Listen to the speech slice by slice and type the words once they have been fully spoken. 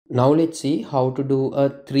Now let's see how to do a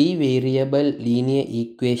 3-variable linear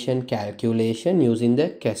equation calculation using the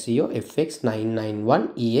CASIO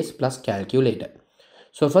fx991ES plus calculator.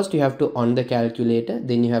 So first you have to on the calculator,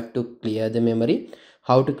 then you have to clear the memory.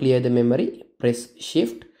 How to clear the memory? Press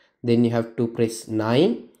shift, then you have to press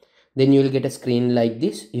 9. Then you will get a screen like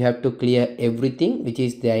this. You have to clear everything which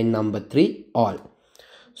is there in number 3 all.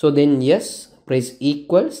 So then yes, press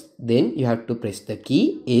equals, then you have to press the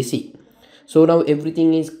key AC. So now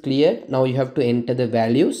everything is clear. Now you have to enter the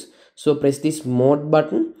values. So press this mode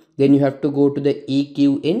button. Then you have to go to the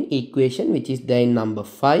EQN equation which is there in number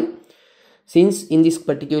 5. Since in this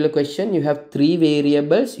particular question you have 3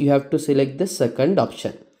 variables, you have to select the second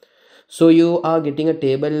option. So you are getting a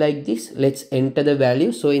table like this. Let's enter the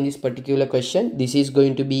value. So in this particular question, this is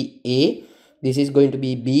going to be A, this is going to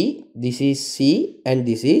be B, this is C, and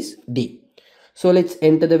this is D. So let's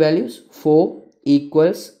enter the values. 4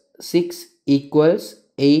 equals 6 equals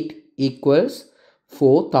 8 equals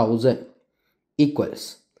 4000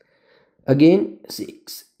 equals. Again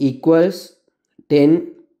 6 equals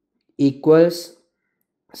 10 equals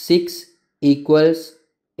 6 equals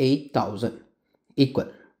 8000 equal.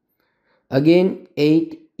 Again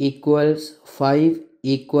 8 equals 5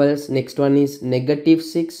 equals, next one is negative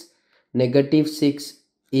 6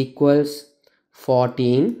 equals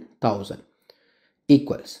 14,000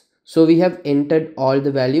 equals. So we have entered all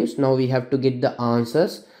the values. Now we have to get the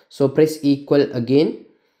answers. So press equal again.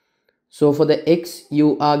 So for the X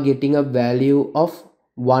you are getting a value of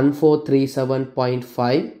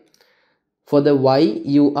 1437.5. For the Y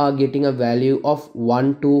you are getting a value of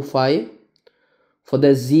 125. For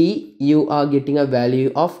the Z you are getting a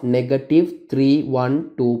value of negative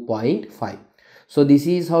 312.5. So this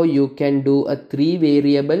is how you can do a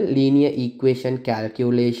 3-variable linear equation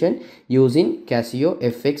calculation using CASIO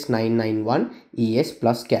fx991ES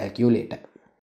plus calculator.